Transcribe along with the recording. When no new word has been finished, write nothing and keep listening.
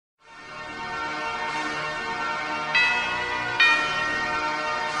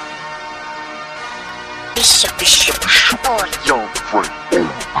Bishop, Young Frank.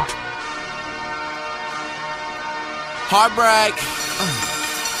 Heartbreak.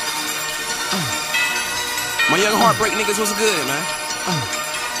 My young heartbreak niggas was good, man.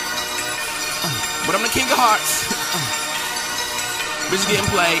 But I'm the king of hearts. Bitch getting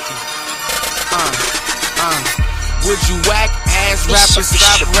played. Would you whack ass rappers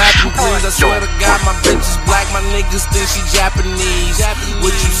stop rapping, please? I swear to God, my bitch is black, my niggas think she Japanese.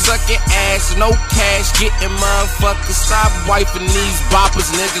 Would you suck your ass, no cash, getting motherfuckers, stop wiping these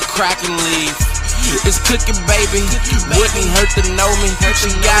boppers, nigga, cracking leave. It's cooking, baby, wouldn't hurt to know me. She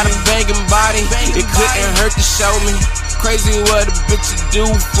got a banging body, it couldn't hurt to show me. Crazy what a bitch do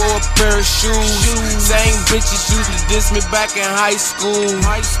for a pair of shoes. Same bitches used to diss me back in high school.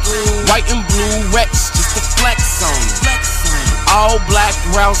 White and blue Rex just to flex on me. All black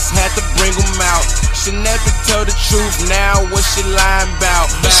Rouse had to bring them out. She never tell the truth, now what she lying about?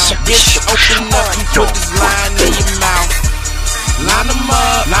 Bitch, open up and put this line in your mouth. Line them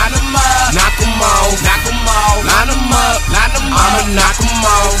up, knock them off, line them up, line them up, I'ma knock them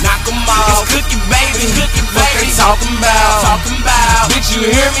off, It's cookie, baby, what they talking about, Bitch, you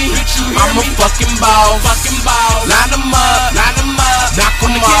hear me? I'm a fucking ball, Line them up, knock them off,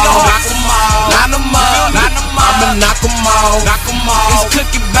 line them up, I'ma knock them off, It's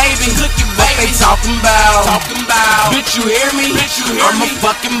cookie, baby, what they talking about, Bitch, you hear me? I'm a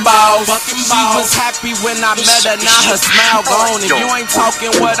fucking boss. She was happy when I met her, now her smile gone. If you ain't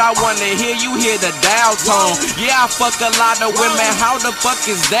talking what I wanna hear, you hear the dial tone. Yeah, I fuck a lot of women, how the fuck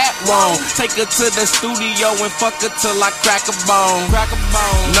is that wrong? Take her to the studio and fuck her till I crack a bone.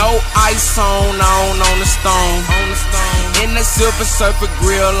 No ice on the stone. In the silver surfer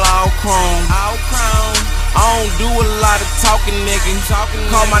grill, all chrome. I don't do a lot of talking, nigga.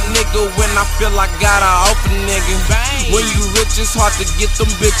 Call my nigga when I feel I gotta off a nigga. When you rich, it's hard to get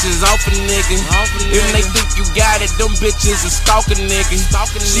them bitches off a nigga. If they think you got it, them bitches a stalking nigga.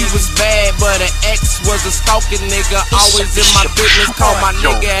 She was bad, but her ex was a stalking nigga. Always in my business, call my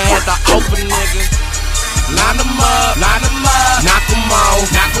nigga, had to open nigga. Line them up, knock them off,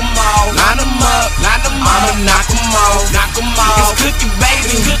 line them up, I'ma knock them off, It's cookie,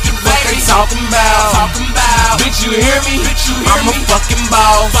 baby, what they talking about, Bitch, you hear me? I'm a fucking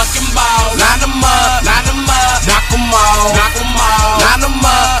ball, Line them up, knock them off, line them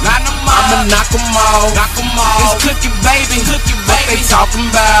up, I'ma knock them off, It's cookie, baby, what they talking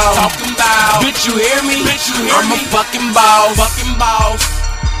about, Bitch, you hear me? I'm a fucking ball,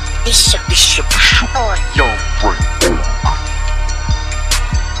 Bishop, Young Frank.